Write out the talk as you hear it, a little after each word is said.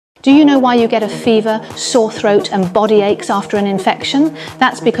Do you know why you get a fever, sore throat and body aches after an infection?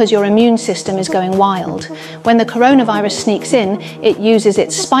 That's because your immune system is going wild. When the coronavirus sneaks in, it uses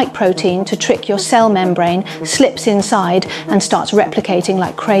its spike protein to trick your cell membrane, slips inside and starts replicating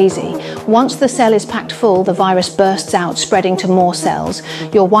like crazy. Once the cell is packed full, the virus bursts out, spreading to more cells.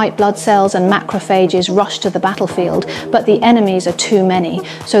 Your white blood cells and macrophages rush to the battlefield, but the enemies are too many,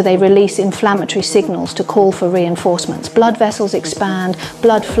 so they release inflammatory signals to call for reinforcements. Blood vessels expand,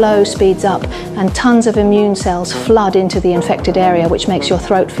 blood flow speeds up, and tons of immune cells flood into the infected area, which makes your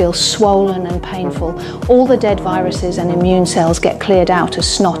throat feel swollen and painful. All the dead viruses and immune cells get cleared out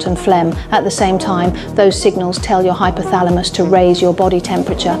as snot and phlegm. At the same time, those signals tell your hypothalamus to raise your body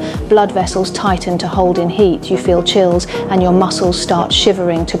temperature. Blood vessels tighten to hold in heat, you feel chills, and your muscles start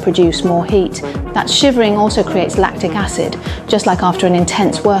shivering to produce more heat. That shivering also creates lactic acid, just like after an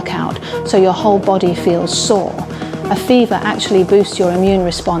intense workout, so your whole body feels sore. A fever actually boosts your immune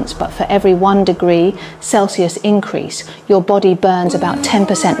response, but for every 1 degree Celsius increase, your body burns about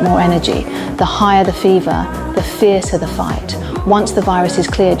 10% more energy. The higher the fever, the fiercer the fight. Once the virus is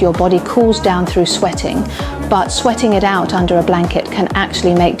cleared, your body cools down through sweating, but sweating it out under a blanket can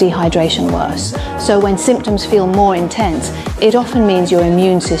actually make dehydration worse. So when symptoms feel more intense, it often means your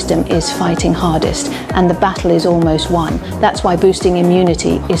immune system is fighting hardest and the battle is almost won. That's why boosting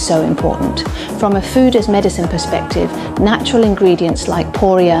immunity is so important. From a food as medicine perspective, natural ingredients like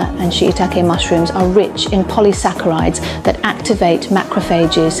poria and shiitake mushrooms are rich in polysaccharides that activate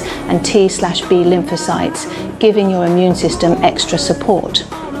macrophages and T/B lymphocytes, giving your immune system extra support.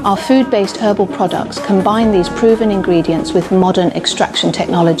 Our food-based herbal products combine these proven ingredients with modern extraction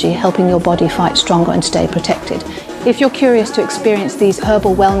technology, helping your body fight stronger and stay protected. If you're curious to experience these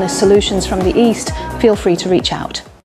herbal wellness solutions from the East, feel free to reach out.